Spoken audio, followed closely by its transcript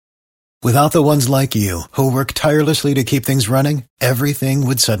Without the ones like you, who work tirelessly to keep things running, everything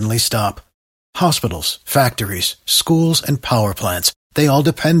would suddenly stop. Hospitals, factories, schools, and power plants, they all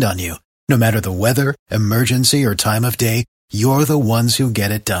depend on you. No matter the weather, emergency, or time of day, you're the ones who get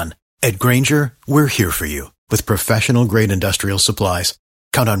it done. At Grainger, we're here for you with professional-grade industrial supplies.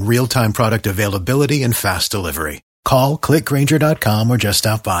 Count on real-time product availability and fast delivery. Call, click Grainger.com, or just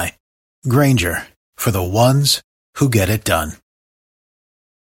stop by. Grainger, for the ones who get it done.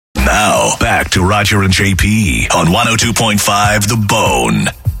 Now, back to Roger and JP on 102.5 The Bone.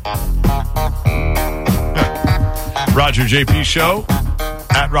 Roger JP Show,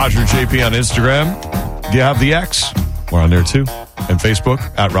 at Roger JP on Instagram. Do you have the X? We're on there too. And Facebook,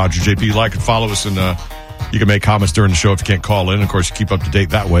 at Roger JP. Like and follow us, and you can make comments during the show if you can't call in. Of course, you keep up to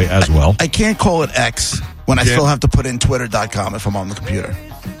date that way as well. I can't call it X when I still have to put in Twitter.com if I'm on the computer.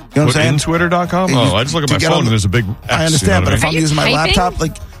 You know what I'm saying? Twitter.com? Oh, I just look at my phone and there's a big X. I understand, but if I'm using my laptop,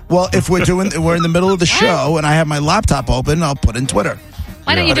 if we're in the middle of the show and I have my laptop open, I'll put in Twitter.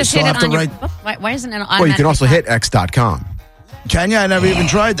 Why don't you just hit it on your... Why isn't it on? Well, you can also hit X.com. Can you? I never even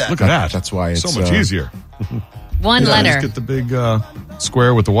tried that. Look at that. That's why it's so much easier. One letter. Just get the big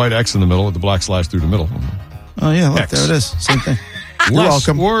square with the white X in the middle with the black slash through the middle. Oh, yeah. Look, there it is. Same thing. You're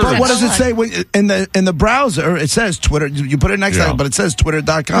welcome. But what does it say in the browser? It says Twitter. You put it next time, but it says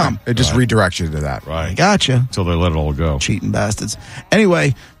Twitter.com. It just redirects you to that. Right. Gotcha. Until they let it all go. Cheating bastards.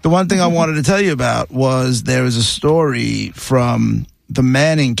 Anyway, the one thing I wanted to tell you about was there was a story from the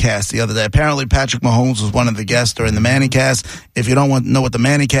Manning cast the other day. Apparently, Patrick Mahomes was one of the guests during the Manning cast. If you don't know what the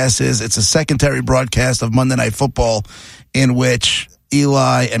Manning cast is, it's a secondary broadcast of Monday Night Football in which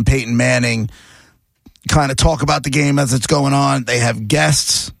Eli and Peyton Manning kind of talk about the game as it's going on. They have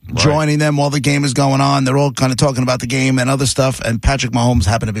guests joining them while the game is going on. They're all kind of talking about the game and other stuff, and Patrick Mahomes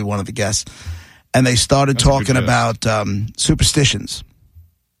happened to be one of the guests. And they started talking about superstitions.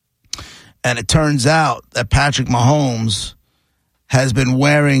 And it turns out that Patrick Mahomes has been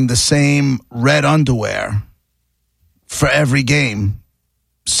wearing the same red underwear for every game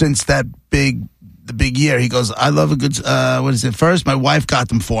since the big year. He goes, I love a good, first my wife got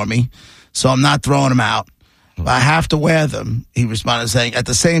them for me, so I'm not throwing them out. But I have to wear them. He responded saying, at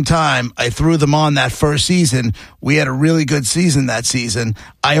the same time, I threw them on that first season. We had a really good season that season.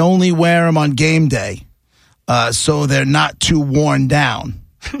 I only wear them on game day, so they're not too worn down.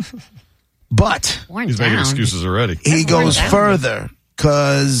 But he's making excuses already. He goes further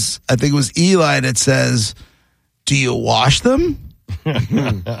because I think it was Eli that says, do you wash them?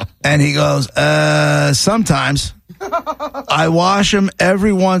 And he goes, sometimes. I wash them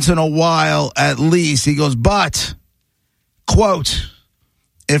every once in a while at least. He goes, but, quote,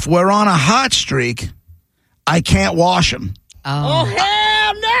 if we're on a hot streak, I can't wash them. Oh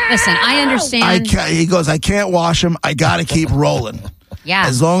hell no! Listen, I understand. He goes, I can't wash them. I got to keep rolling. Yeah.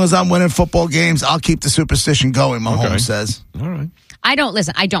 As long as I'm winning football games, I'll keep the superstition going, Mahomes says. All right. I don't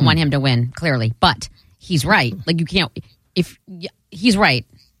want him to win, clearly, but he's right. Like, you can't, he's right.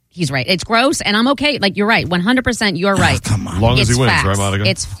 He's right. It's gross, and I'm okay. Like, you're right. 100% you're right. Oh, come on. As long as he wins, facts. right, Monica?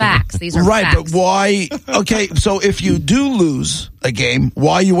 It's facts. These are right, facts. but why? Okay, so if you do lose a game,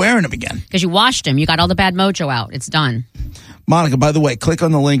 why are you wearing them again? Because you washed him. You got all the bad mojo out. It's done. Monica, by the way, click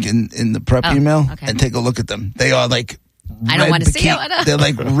on the link in the prep email and take a look at them. They are like I don't want to see it. They're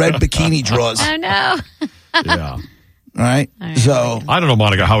like red bikini drawers. Oh, no. Yeah. All right. So I don't know,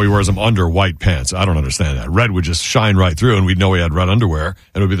 Monica, how he wears them under white pants. I don't understand that. Red would just shine right through, and we'd know he had red underwear,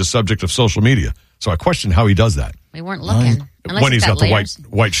 and it would be the subject of social media. So I question how he does that. We weren't looking. When he's got layers. the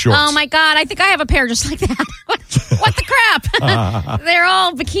white shorts. Oh, my God. I think I have a pair just like that. What the crap? They're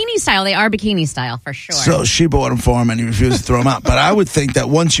all bikini style. They are bikini style, for sure. So she bought them for him, and he refused to throw them out. But I would think that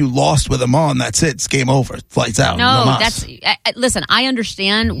once you lost with them on, that's it. It's game over. Flights out. No, listen, I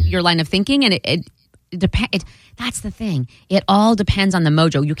understand your line of thinking, and it depends. That's the thing. It all depends on the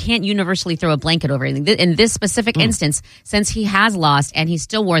mojo. You can't universally throw a blanket over anything. In this specific instance, since he has lost and he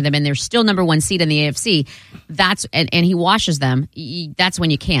still wore them and they're still number one seed in the AFC, and he washes them, that's when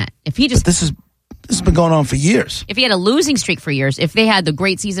you can't. If he just... But this has been going on for years. If he had a losing streak for years, if they had the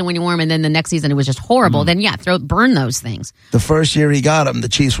great season when you wore them and then the next season it was just horrible, then yeah, burn those things. The first year he got them, the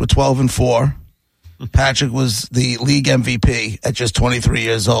Chiefs were 12-4. Patrick was the league MVP at just 23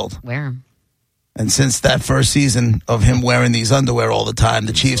 years old. Wear them. And since that first season of him wearing these underwear all the time,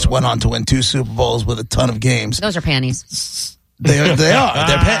 the Chiefs went on to win 2 Super Bowls with a ton of games. Those are panties. They are. They're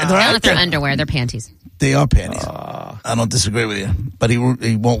not their underwear. They're panties. They are panties. I don't disagree with you, but he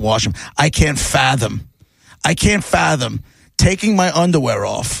won't wash them. I can't fathom taking my underwear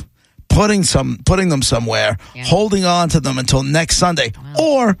off, putting them somewhere, holding on to them until next Sunday,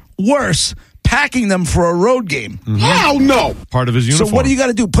 or worse, packing them for a road game. Hell no. Part of his uniform. So what do you got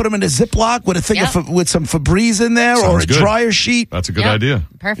to do? Put them in a Ziploc with a thing Yep. with some Febreze in there, or Sounds a good. dryer sheet? That's a good Yep. idea.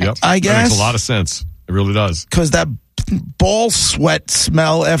 Perfect. Yep. I That guess. makes a lot of sense. It really does. Because that ball sweat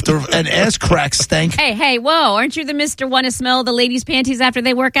smell after an ass crack stank. Hey, whoa! Aren't you the Mister Want to smell the ladies' panties after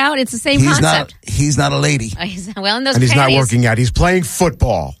they work out? It's the same concept. He's not a lady. Well, in those And he's not panties. working out. He's playing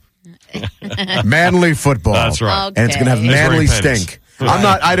football. Manly football. That's right. Okay. And it's going to have He's manly wearing panties. stink.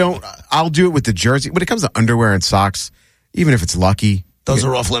 I'll do it with the jersey. When it comes to underwear and socks, even if it's lucky, Those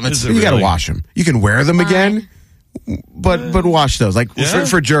are off limits. Is it you got to really? wash them. You can wear them again, but wash those. Like Yeah.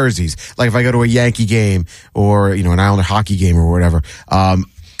 for jerseys. Like if I go to a Yankee game or an Islander hockey game or whatever,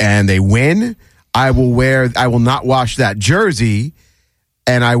 and they win, I will not wash that jersey,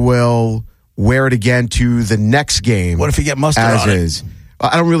 and I will wear it again to the next game. What if you get mustard as on it? is?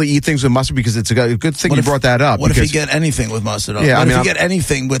 I don't really eat things with mustard because it's a good thing you brought that up. What if you because- get anything with mustard on it? Yeah, What I mean, if you get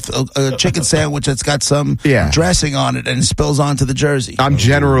anything with a chicken sandwich that's got some Yeah. dressing on it and it spills onto the jersey? I'm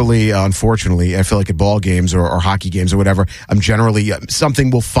generally, unfortunately, I feel like at ball games or hockey games or whatever, I'm generally,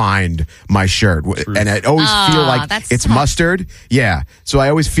 something will find my shirt. And I always feel like that's it's tough. mustard. Yeah. So I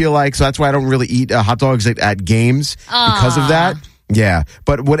always feel like, so that's why I don't really eat hot dogs at games because of that. Yeah.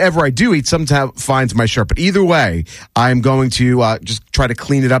 But whatever I do eat sometimes finds my shirt. But either way, I'm going to just try to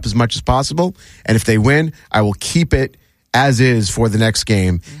clean it up as much as possible. And if they win, I will keep it as is for the next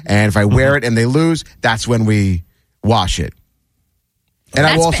game. And if I wear it and they lose, that's when we wash it. And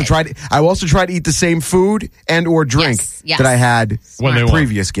I will also try to eat the same food and or drink Yes. that I had When they the won.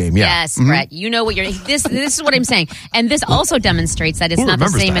 previous game. Yeah. Yes, Brett. You know what you're. This is what I'm saying, and this also demonstrates that it's Who not the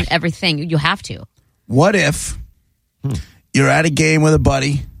remembers same that? in everything. You have to. What if you're at a game with a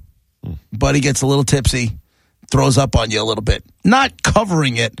buddy, buddy gets a little tipsy, throws up on you a little bit, not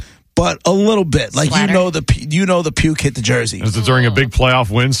covering it, but a little bit, like Splatter. you know the puke hit the jersey. Is it during a big playoff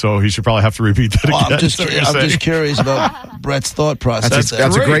win? So he should probably have to repeat that Well, again. I'm just is what you're saying. curious about Brett's thought process.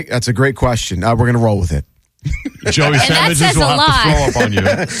 That's great. a great question. We're going to roll with it. Joey that sandwiches says will a have lot. to throw up on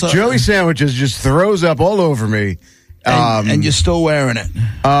you. Joey Sandwiches just throws up all over me. and you're still wearing it.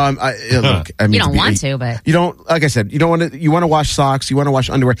 Look, I mean, You don't want to, but you don't. Like I said, you don't want to. You want to wash socks. You want to wash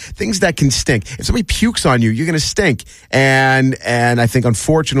underwear. Things that can stink. If somebody pukes on you, you're going to stink. And I think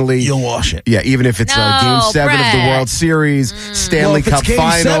unfortunately, You'll wash it. Yeah, even if it's No, Game 7 of the Brett. World Series, Stanley Well, if it's Cup Game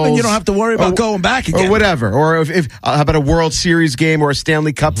Finals, 7, you don't have to worry about going back again. or whatever. Or if how about a World Series game or a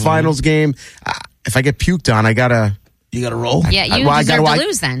Stanley Cup Finals game? If I get puked on, I gotta. You got to roll. yeah, you I deserve gotta- to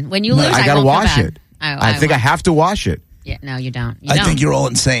lose. Then when you lose, I gotta won't feel wash bad. it. I think I won't. have to wash it. Yeah, no, you don't. You I don't. think you're all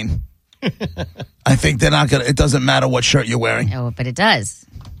insane. I think they're not going to, it doesn't matter what shirt you're wearing. Oh, but it does.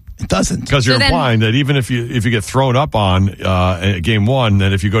 It doesn't. Because you're So then- implying that even if you get thrown up on at game 1,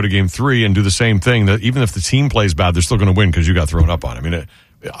 that if you go to game 3 and do the same thing, that even if the team plays bad, they're still going to win because you got thrown up on. I mean, it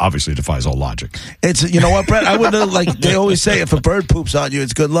obviously defies all logic. It's, you know what, Brett? I would have, like, they always say if a bird poops on you,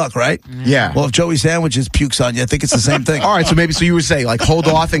 it's good luck, right? Yeah. Well, if Joey Sandwiches pukes on you, I think it's the same thing. All right, so maybe you would say like hold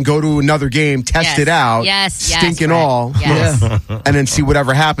off and go to another game, test Yes. it out, Yes, stink yes, and Brett. all, Yes. and then see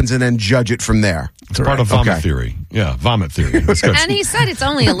whatever happens, and then judge it from there. It's part of vomit Okay. theory. Yeah, vomit theory. That's good. And he said it's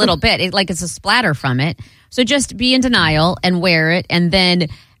only a little bit, it's a splatter from it. So just be in denial and wear it, and then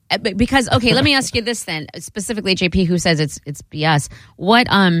because okay, let me ask you this then, specifically JP, who says it's BS. What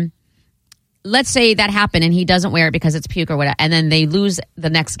let's say that happened and he doesn't wear it because it's puke or whatever, and then they lose the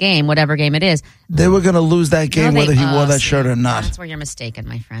next game, whatever game it is. They were going to lose that game No, whether he wore that see, shirt or not. That's where you're mistaken,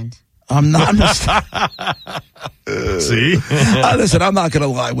 my friend. I'm not. See? Listen, I'm not going to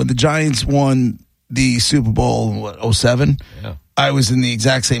lie. When the Giants won the Super Bowl in 07, Yeah. I was in the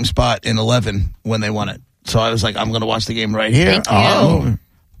exact same spot in 11 when they won it. So I was like, I'm going to watch the game right here. Thank you.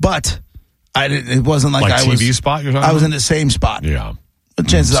 But I didn't. It wasn't like, Like I TV was. spot you're talking I was about? in the same spot. Yeah. But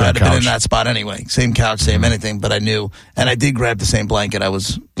chances Same are I'd have been in couch. that spot anyway. Same couch, same anything. But I knew, and I did grab the same blanket I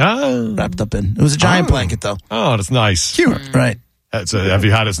was Ah. wrapped up in. It was a giant blanket, though. Oh, that's nice. Right. Have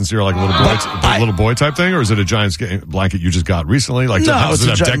you had it since you were like a little boy type thing, or is it a Giants blanket you just got recently? Like, does it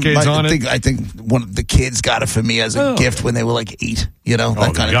have decades on it? I think one of the kids got it for me as a gift when they were like 8. You know, that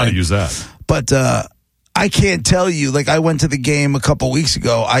Oh, kind you of got to thing. use that. But I can't tell you. Like, I went to the game a couple weeks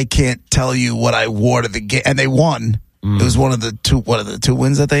ago. I can't tell you what I wore to the game, and they won. It was one of the two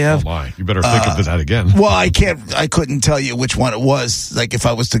wins that they Oh have. my! You better think of that again. Well, I couldn't tell you which one it was. Like, if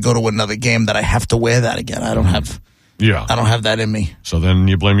I was to go to another game, that I have to wear that again. I don't have that in me. So then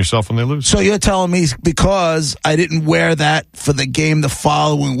you blame yourself when they lose. So you're telling me because I didn't wear that for the game the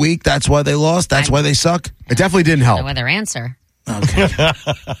following week, that's why they lost? That's why they suck? It definitely didn't help. No other answer. Okay.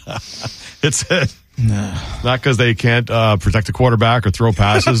 It's not because they can't protect the quarterback or throw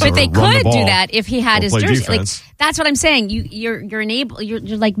passes. But or they run the could ball do that if he had or his play jersey. Like, defense. that's what I'm saying. You're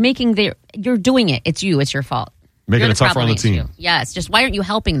like making you're doing it. It's you. It's your fault. Making You're it tougher problem, on the it's team. you. Yes. Just why aren't you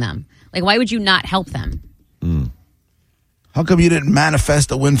helping them? Like, why would you not help them? How come you didn't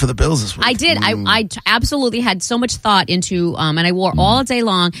manifest a win for the Bills this week? I did. I absolutely had so much thought into, and I wore all day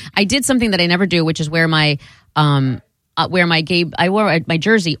long. I did something that I never do, which is wear my I wore my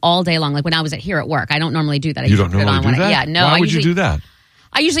jersey all day long. Like when I was here at work, I don't normally do that. I You usually don't normally do that? Yeah, no. Why would you do that?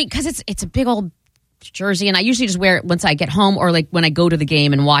 I usually because it's a big old jersey, and I usually just wear it once I get home or like when I go to the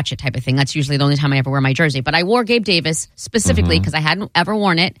game and watch it type of thing. That's usually the only time I ever wear my jersey. But I wore Gabe Davis specifically because I hadn't ever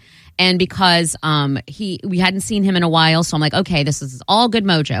worn it, and because we hadn't seen him in a while. So I'm like, okay, this is all good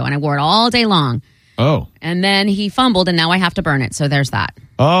mojo, and I wore it all day long. Oh. And then he fumbled, and now I have to burn it. So there's that.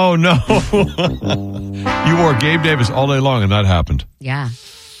 Oh, no. You wore Gabe Davis all day long, and that happened. Yeah.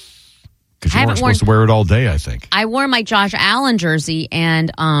 Because you weren't supposed to wear it all day, I think. I wore my Josh Allen jersey, and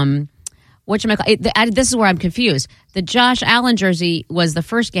this is where I'm confused. The Josh Allen jersey was the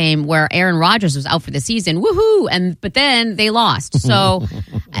first game where Aaron Rodgers was out for the season. Woohoo! But then they lost. So,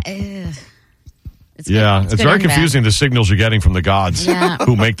 it's very confusing, the signals you're getting from the gods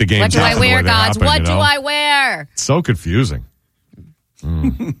who make the games happen. What do I wear, gods? What do I wear? It's so confusing. I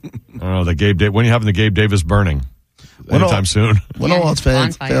don't know, when are you having the Gabe Davis burning? Anytime soon. When all else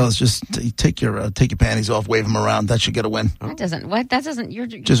fails, just take your panties off, wave them around. That should get a win. That doesn't. You're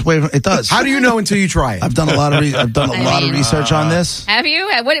just wave. It does. How do you know until you try it? I've done a lot of research on this. Have you?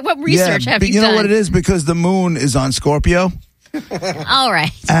 What research have you done? You know what it is? Because the moon is on Scorpio. All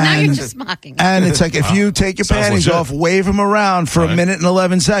right. Now you're just mocking. And it's like if you take your panties off, wave them around for a minute and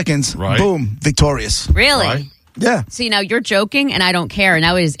 11 seconds, boom, victorious. Really? Right. Yeah. See, now you're joking, and I don't care.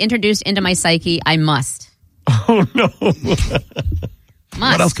 Now it is introduced into my psyche. I must. Oh, no.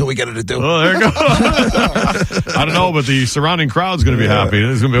 What else can we get her to do? Oh, there you go. I don't know, but the surrounding crowd's going to be happy.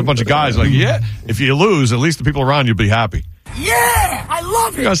 There's going to be a bunch of guys like, if you lose, at least the people around you will be happy. Yeah, I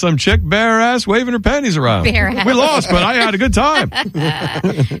love it. You got some chick bare ass waving her panties around. Bare ass. We lost, but I had a good time.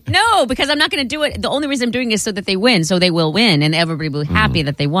 No, because I'm not going to do it. The only reason I'm doing it is so that they win. So they will win, and everybody will be happy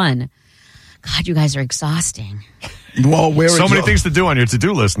that they won. God, you guys are exhausting. Well, so many things to do on your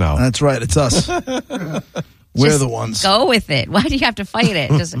to-do list now. That's right. It's us. We're the ones. Go with it. Why do you have to fight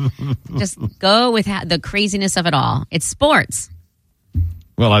it? Just go with the craziness of it all. It's sports.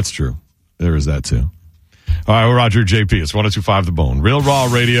 Well, that's true. There is that, too. All right, we're Roger JP. It's 102.5 The Bone. Real Raw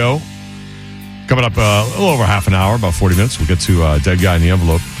Radio. Coming up a little over half an hour, about 40 minutes. We'll get to Dead Guy in the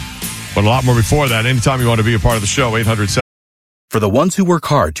Envelope. But a lot more before that. Anytime you want to be a part of the show, 800. For the ones who work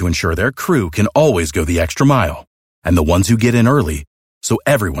hard to ensure their crew can always go the extra mile, and the ones who get in early so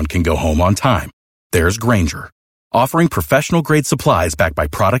everyone can go home on time, there's Grainger, offering professional-grade supplies backed by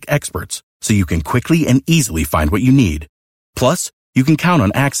product experts so you can quickly and easily find what you need. Plus, you can count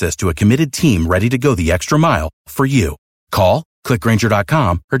on access to a committed team ready to go the extra mile for you. Call, click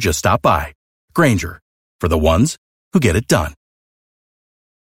Grainger.com, or just stop by. Grainger, for the ones who get it done.